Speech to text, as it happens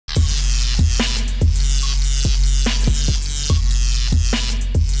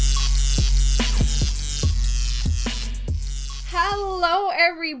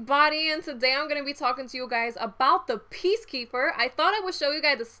everybody, and today I'm going to be talking to you guys about the Peacekeeper. I thought I would show you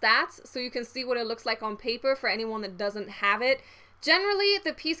guys the stats so you can see what it looks like on paper for anyone that doesn't have it. Generally,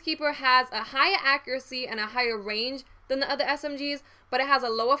 the Peacekeeper has a higher accuracy and a higher range than the other SMGs, but it has a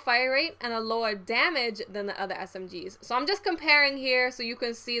lower fire rate and a lower damage than the other SMGs. So I'm just comparing here so you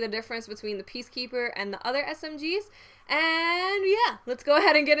can see the difference between the Peacekeeper and the other SMGs. And yeah, let's go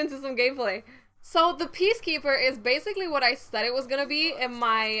ahead and get into some gameplay. So the Peacekeeper is basically what I said it was going to be in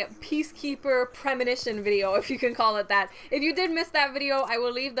my Peacekeeper premonition video, if you can call it that. If you did miss that video, I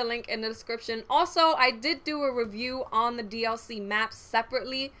will leave the link in the description. Also, I did do a review on the DLC maps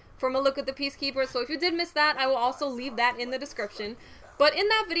separately from a look at the Peacekeeper, so if you did miss that, I will also leave that in the description. But in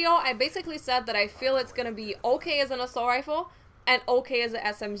that video, I basically said that I feel it's going to be okay as an assault rifle and okay as an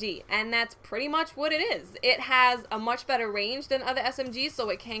SMG, and that's pretty much what it is. It has a much better range than other SMGs, so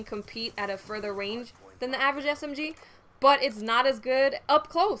it can compete at a further range than the average SMG, but it's not as good up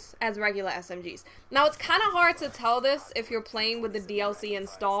close as regular SMGs. Now, it's kind of hard to tell this if you're playing with the DLC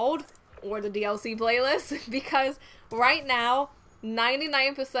installed or the DLC playlist, because right now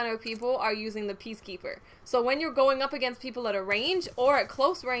 99% of people are using the Peacekeeper. So when you're going up against people at a range or at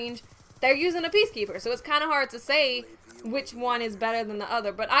close range, they're using a Peacekeeper, so it's kind of hard to say which one is better than the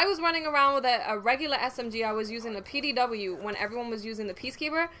other. But I was running around with a regular SMG. I was using the PDW when everyone was using the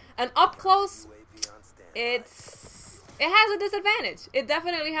Peacekeeper, and up close, it has a disadvantage. It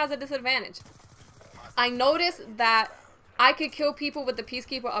definitely has a disadvantage. I noticed that I could kill people with the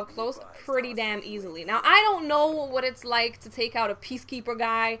Peacekeeper up close pretty damn easily. Now, I don't know what it's like to take out a Peacekeeper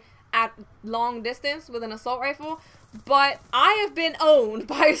guy at long distance with an assault rifle, but I have been owned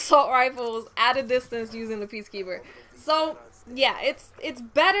by assault rifles at a distance using the Peacekeeper. So yeah, it's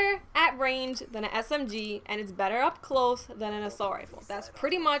better at range than an SMG, and it's better up close than an assault rifle. That's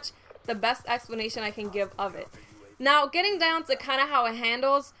pretty much the best explanation I can give of it. Now, getting down to kind of how it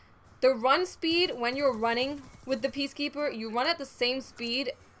handles, the run speed when you're running with the Peacekeeper, you run at the same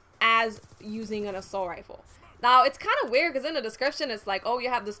speed as using an assault rifle. Now, it's kind of weird because in the description it's like, oh, you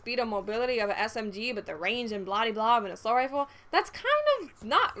have the speed and mobility of an SMG, but the range and blah blah of an assault rifle. That's kind of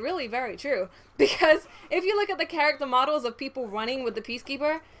not really very true, because if you look at the character models of people running with the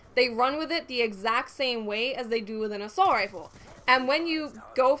Peacekeeper, they run with it the exact same way as they do with an assault rifle. And when you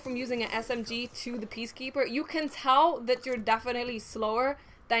go from using an SMG to the Peacekeeper, you can tell that you're definitely slower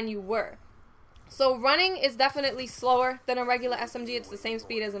than you were. So running is definitely slower than a regular SMG. It's the same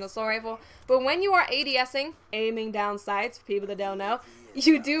speed as an assault rifle. But when you are ADSing, aiming down sights, for people that don't know,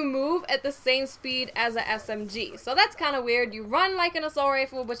 you do move at the same speed as an SMG. So that's kind of weird. You run like an assault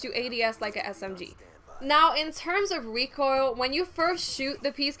rifle, but you ADS like an SMG. Now, in terms of recoil, when you first shoot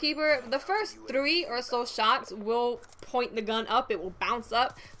the Peacekeeper, the first 3 or so shots will point the gun up, it will bounce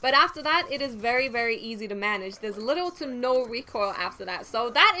up, but after that, it is very, very easy to manage. There's little to no recoil after that, so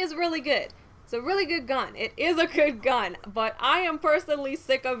that is really good. It's a really good gun. It is a good gun, but I am personally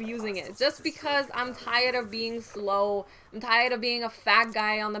sick of using it just because I'm tired of being slow. I'm tired of being a fat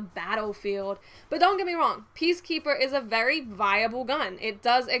guy on the battlefield. But don't get me wrong, Peacekeeper is a very viable gun. It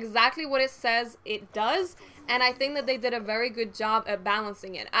does exactly what it says it does, and I think that they did a very good job at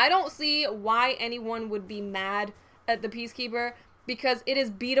balancing it. I don't see why anyone would be mad at the Peacekeeper, because it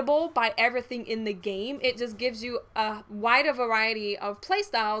is beatable by everything in the game. It just gives you a wider variety of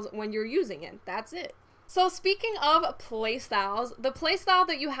playstyles when you're using it. That's it. So speaking of playstyles, the playstyle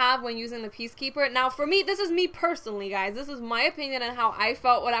that you have when using the Peacekeeper, now for me, this is me personally, guys. This is my opinion on how I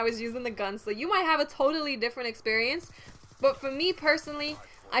felt when I was using the gun. So you might have a totally different experience, but for me personally,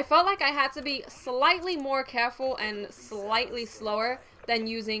 I felt like I had to be slightly more careful and slightly slower than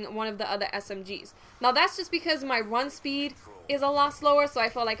using one of the other SMGs. Now that's just because my run speed is a lot slower, so I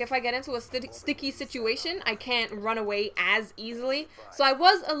feel like if I get into a sticky situation, I can't run away as easily. So I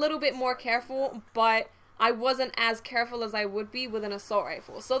was a little bit more careful, but I wasn't as careful as I would be with an assault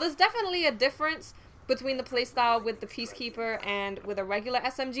rifle. So there's definitely a difference between the playstyle with the Peacekeeper and with a regular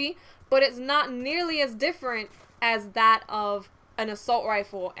SMG, but it's not nearly as different as that of an assault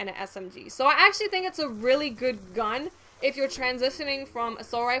rifle and an SMG. So I actually think it's a really good gun if you're transitioning from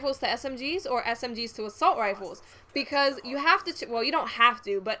assault rifles to SMGs or SMGs to assault rifles, because you have to, well, you don't have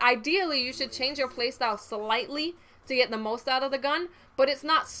to, but ideally you should change your playstyle slightly to get the most out of the gun, but it's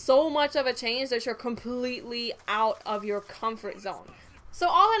not so much of a change that you're completely out of your comfort zone. So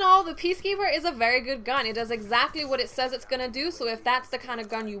all in all, the Peacekeeper is a very good gun. It does exactly what it says it's gonna do, so if that's the kind of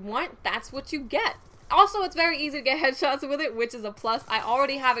gun you want, that's what you get. Also, it's very easy to get headshots with it, which is a plus. I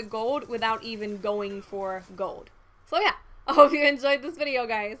already have it gold without even going for gold. So yeah, I hope you enjoyed this video,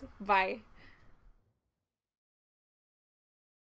 guys. Bye.